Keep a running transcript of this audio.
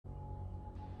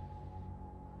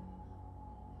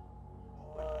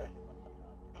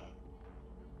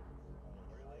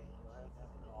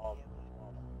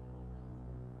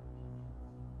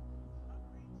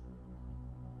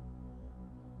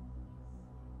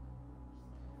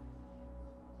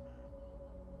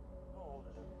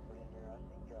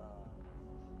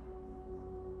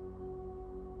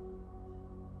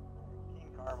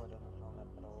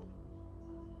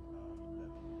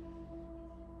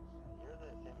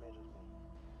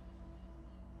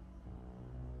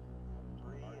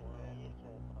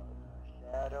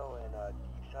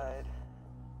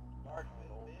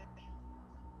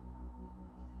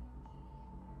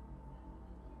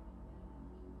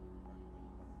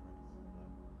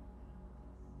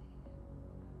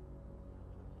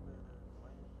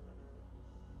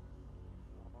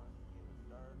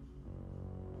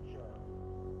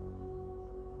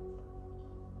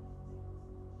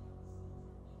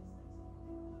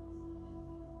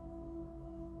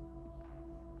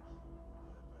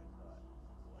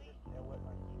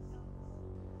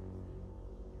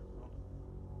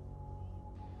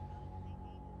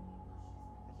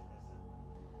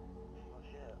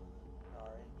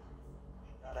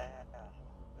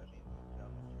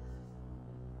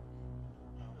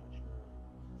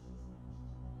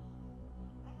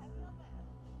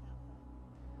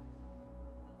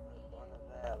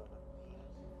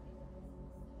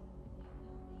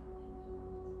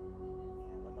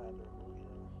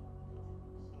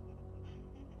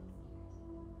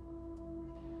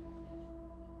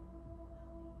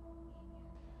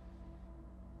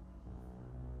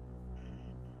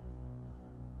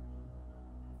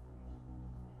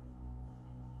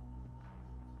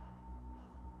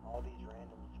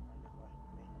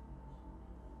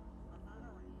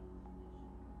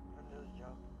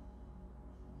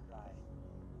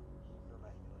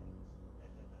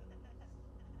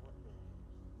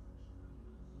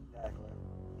Exactly.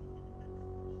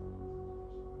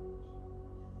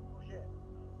 Oh shit.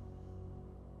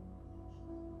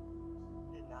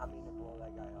 Did not mean to blow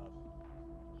that guy up.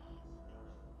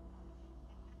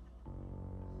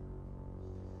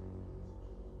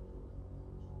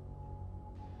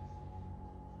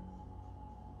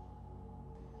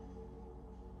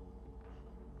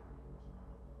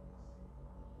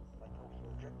 Like Tokyo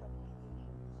Drift, I believe it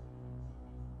is.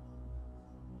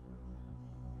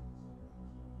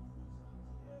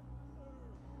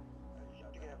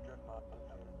 You can have drift mods too.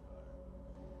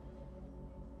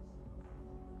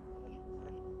 On this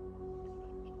rift,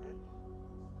 this rift.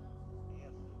 You,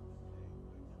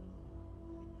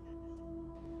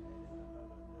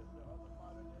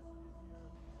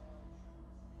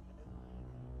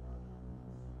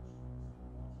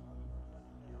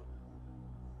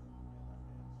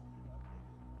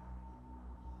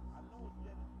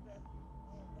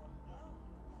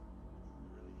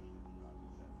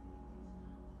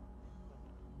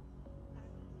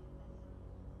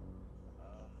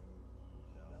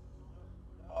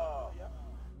 oh, yep.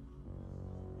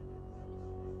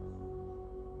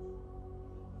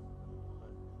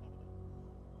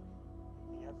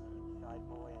 Side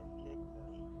boy and kick.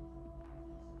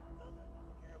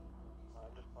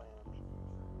 I'm just playing.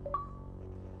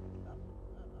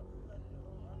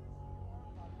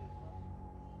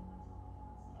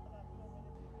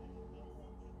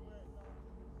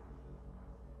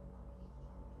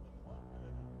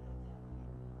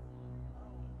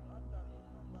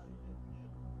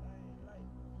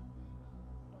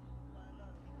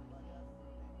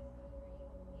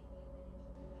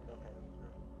 Okay,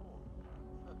 cool.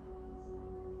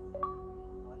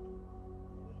 What?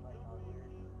 This might sound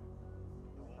weird.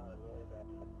 It sounded really bad.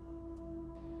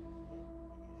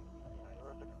 There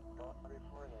was a girl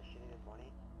before that she needed money.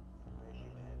 Where she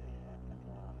I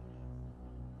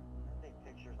take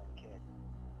pictures on Kick.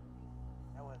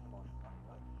 That was the most fun.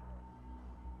 What?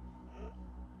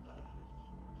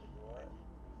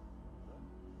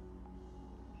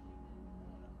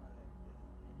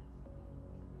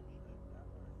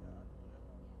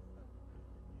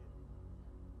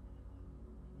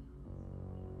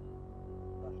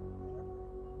 Best movie ever.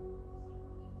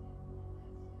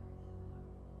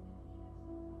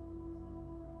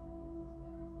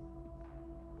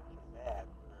 Wasn't bad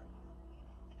for.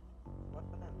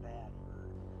 Wasn't that bad for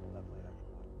people that played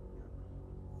Xbox.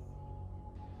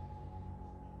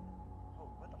 Oh,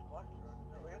 what the fuck?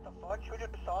 Wait, what the fuck? Who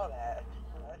just saw that?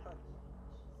 I saw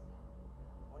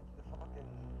went to the fucking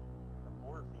the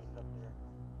board beams up there.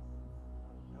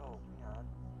 No, hang on.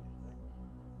 Wait a sec.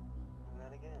 Do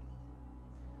that again.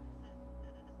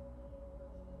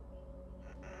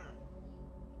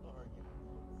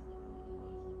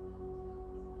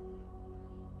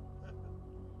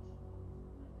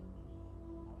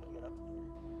 I'm gonna get up there.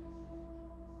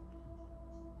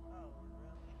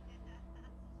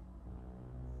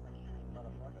 Extreme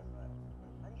motherfucker.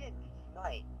 I'm getting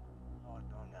sniped. Oh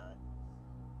no, I'm not.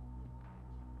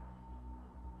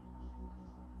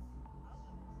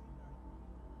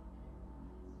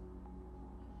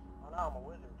 Oh no, I'm a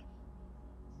wizard.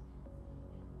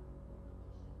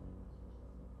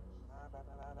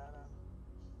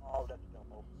 Oh, that's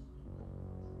dumb. Oh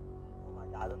my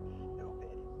god, that's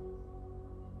stupid.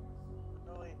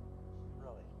 Really?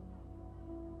 Really?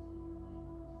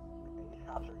 Okay, these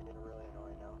cops are getting really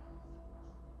annoying now.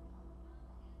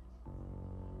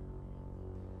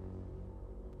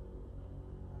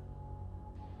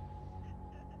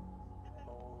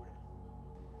 Mode.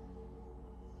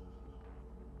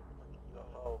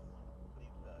 UFO.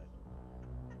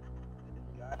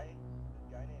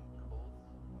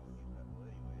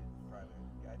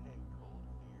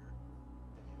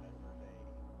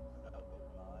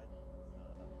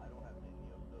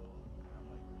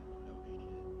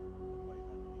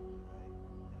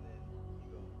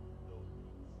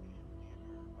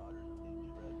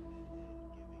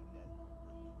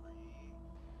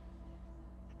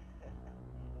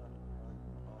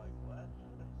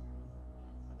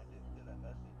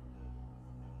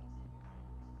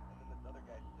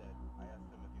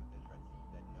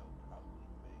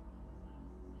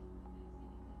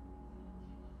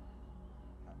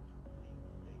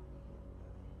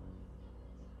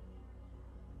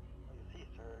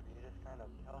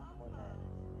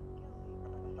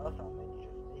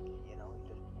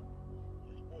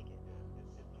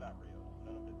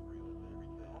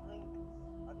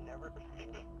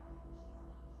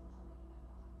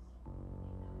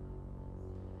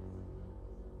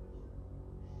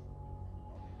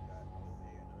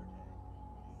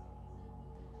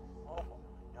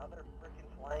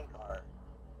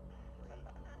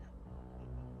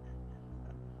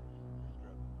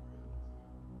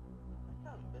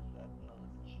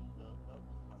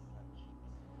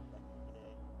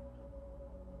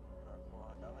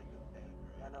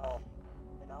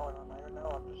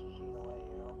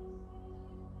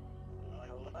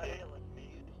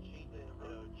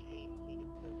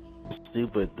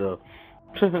 stupid though.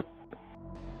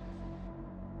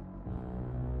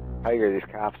 I hear these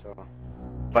cops though.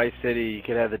 Vice City, you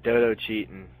could have the dodo cheat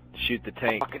and shoot the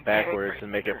tank backwards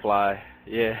and make it fly.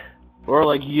 Yeah. Or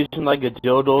like using like a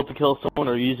dildo to kill someone,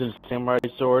 or using a samurai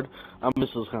sword. I miss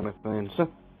those kind of things.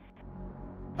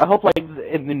 I hope like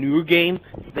in the new game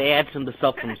they add some of the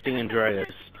stuff from San Andreas,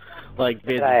 like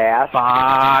Did I ask?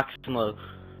 box and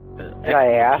Did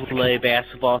I ask? play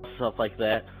basketball, stuff like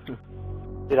that.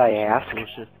 Did I ask?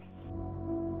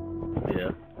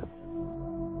 Yeah.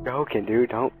 Joking,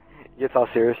 dude. Don't. It's all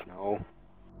serious. No.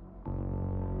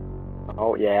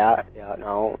 Oh yeah,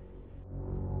 no.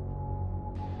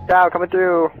 Cow coming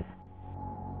through.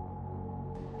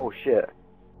 Oh shit.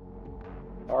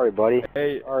 Sorry, buddy.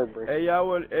 Hey, sorry, bro. Hey, y'all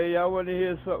want to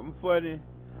hear something funny?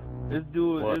 This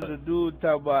dude, What? there's a dude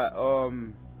talk about,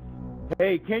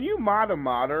 hey, can you mod a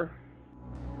modder?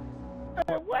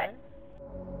 What?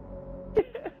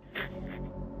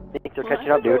 Think they're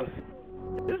catching up, dude.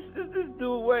 This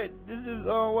dude, white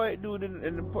dude in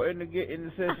the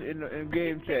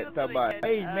game chat talk about,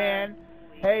 hey man,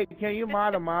 hey, can you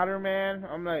mod a modder, man?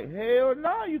 I'm like, hell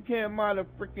no, you can't mod a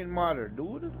freaking modder,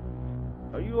 dude.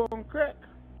 Are you on crack?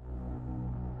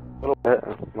 A little bit.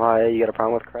 Why, you got a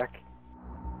problem with crack?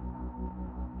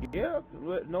 Yeah,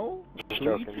 no. Just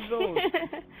To each joking. his own.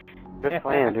 Just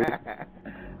playing, dude.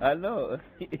 I know.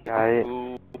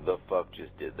 Who the fuck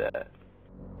just did that?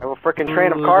 I have a freaking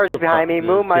train of cars behind me.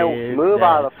 Move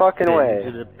out of the fucking way.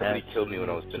 Somebody killed me when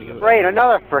I was sitting up. Right,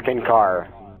 another freaking car.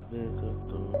 Dude.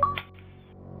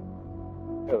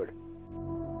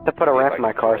 To put a ramp in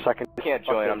my car so I can. I can't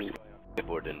join. I'm just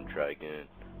skateboard and try again.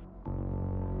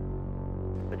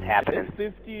 What's happening? It's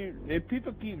 50. If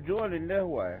people keep joining, that's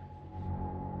why.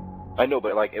 I know,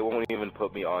 but like it won't even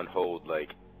put me on hold. Like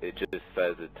it just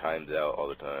says it times out all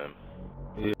the time.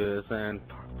 Yes, and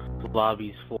the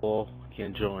lobby's full.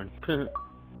 Can't join. I'm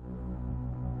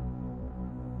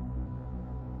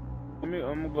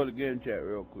gonna go to game chat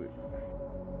real quick.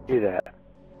 Do that.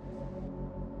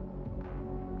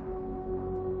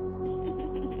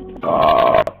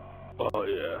 Oh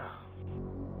yeah.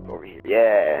 Over here.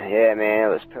 Yeah, man. It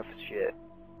was tough as shit.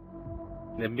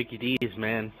 The Mickey D's,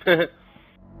 man. Hey,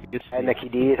 Mickey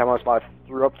D's. I almost about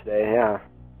threw up today. Yeah.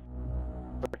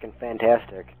 Freaking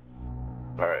fantastic.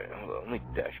 Alright, hold on, let me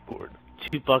dashboard.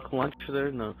 $2 lunch for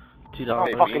there? No, $2.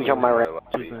 Don't fucking jump my ramp.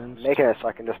 $2. Making it so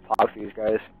I can just plow for these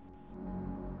guys.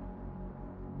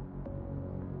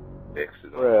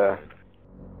 Exit. Bruh.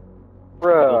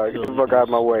 Bruh, get the fuck out of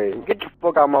my way. Get the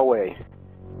fuck out of my way.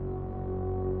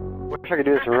 Wish I could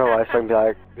do this in real life so I can be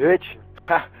like, bitch.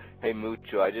 Hey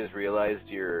Mucho, I just realized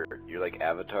your like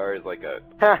avatar is like a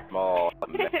Ha. small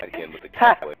mannequin with a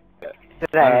Ha. cap like that.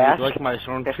 Did I ask? You like my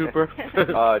stormtrooper?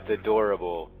 Oh, it's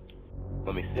adorable.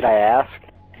 Let me see. Did I ask?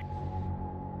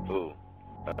 Ooh,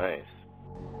 nice.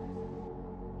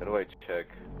 How do I check?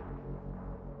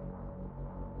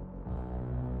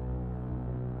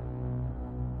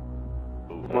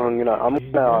 Ooh. Well, I'm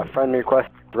gonna friend request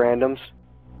randoms.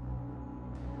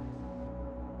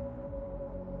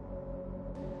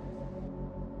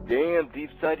 Damn, deep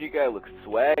side you guy looks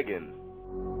swaggin'.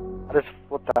 I just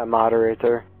flipped that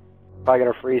moderator. Probably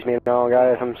gonna freeze me now,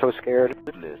 guys. I'm so scared.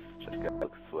 Goodness, this guy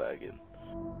looks swaggin'.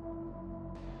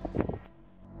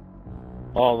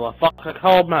 Oh, the fuck, I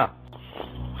called now.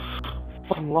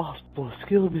 Fucking lost, boy,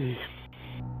 skill me.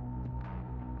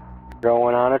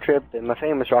 Going on a trip in my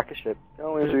famous rocket ship.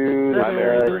 Going through the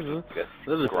Primary.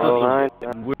 This is Scroll a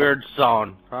weird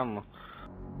song. I don't know.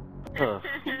 I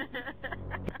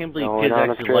can't believe Going kids on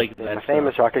a actually trip like in that my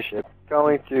famous rocket ship.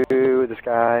 Going through the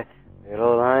sky.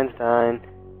 Little Einstein.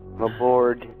 I'm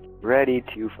aboard. Ready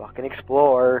to fucking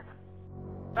explore.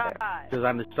 Because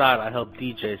on the side, I help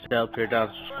DJ set up here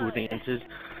down school dances.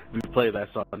 We play that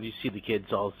song. You see the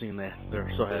kids all singing that.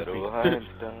 They're so happy. Little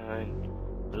Einstein.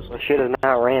 This shit is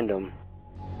not random.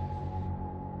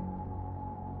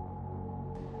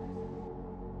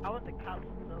 I want the cops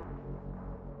though.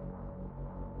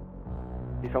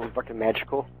 See something fucking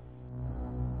magical?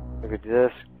 Look at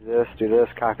this, do this,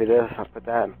 copy this, I'll put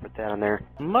that and put that on there.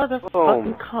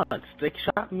 Motherfucking cunts. They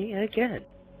shot me again.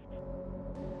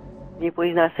 Can you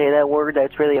please not say that word?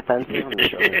 That's really offensive. I'm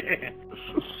just joking.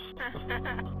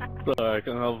 Sorry, I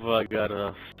don't know if I got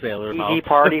a sailor mouth. PG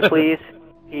party, please.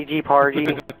 PG party.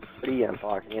 Yeah,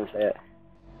 fuck, I can't say it.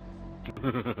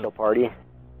 Still party.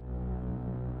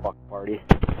 Fuck party.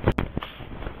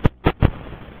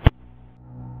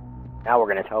 Now we're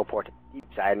gonna teleport to the deep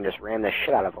side and just ram the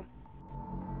shit out of them.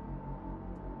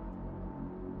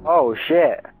 Oh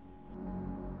shit.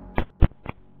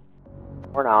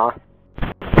 Or not.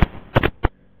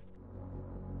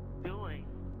 Doing.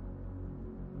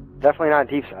 Definitely not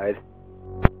deep side.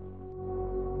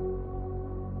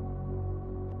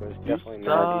 It was definitely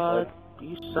not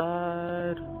deep side. East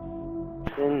side.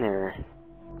 It's in there.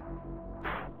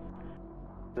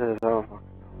 This is, oh, fuck.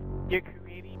 You're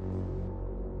creating.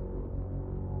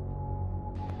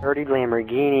 Dirty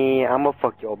Lamborghini, I'ma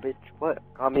fuck your bitch. What?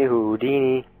 Call me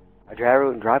Houdini. I drive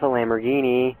a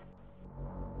Lamborghini.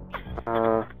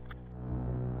 Oh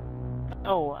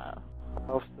wow.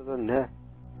 Close to the net.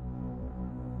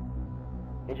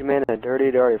 Agent man, a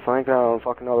dirty, flank. I don't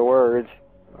fucking know the words.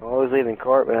 I always leave in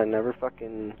court, but I never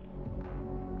fucking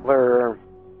blur.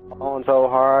 Falling so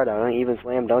hard, I don't even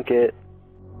slam dunk it.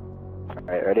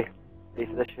 Alright, ready? Ready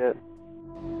for this shit?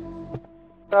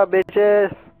 What's up,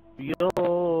 bitches?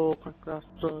 Yo,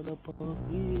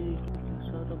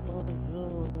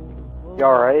 You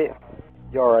alright?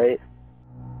 You alright?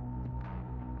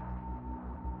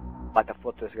 About to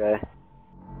flip this guy.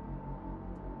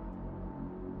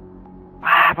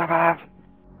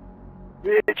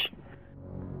 Bitch!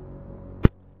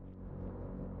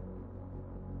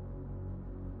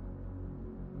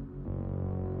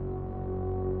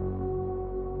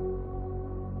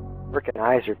 Frickin'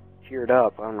 eyes are teared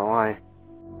up, I don't know why.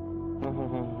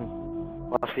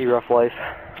 Must be rough life.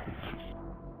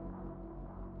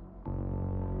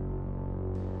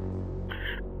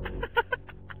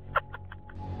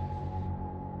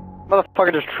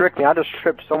 Motherfucker just tricked me. I just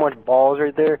tripped so much balls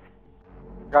right there.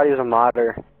 Gotta use a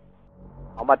modder.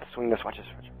 I'm about to swing this. Watch this.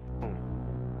 Watch this. Boom.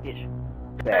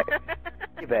 Bitch. Get back.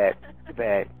 Get back. Get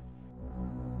back.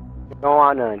 He don't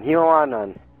want none. He don't want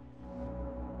none.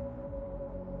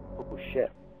 Oh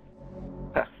shit.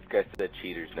 This guy said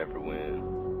cheaters never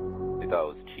win. They thought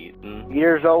it was cheating.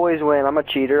 Cheaters always win. I'm a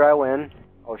cheater. I win.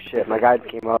 Oh shit. My guy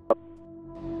came up.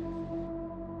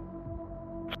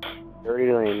 Dirty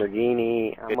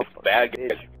Lamborghini. I'm It's a bad bitch.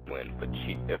 guys win, but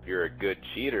if you're a good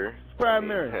cheater,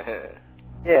 Primary.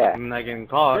 Yeah. I'm not getting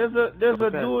caught. There's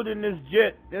a dude in this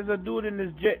jet. There's a dude in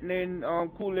this jet named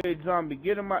Kool-Aid Zombie.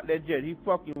 Get him out that jet. He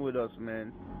fucking with us,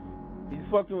 man. He's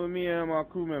fucking with me and my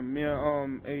crew member, me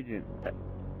and Agent.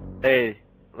 Hey,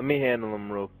 let me handle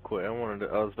him real quick. I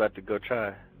was about to go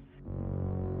try.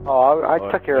 Oh,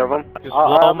 I took care of him. Just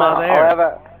blow him out of the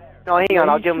air. No, hang on.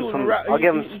 I'll give him some. I'll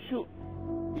give him. He's shooting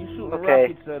Okay.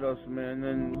 rockets at us, man.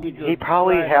 And He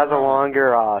probably has a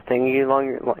longer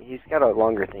thingy. He's got a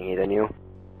longer thingy than you.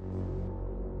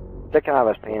 Sticking out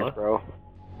of his pants, What? bro.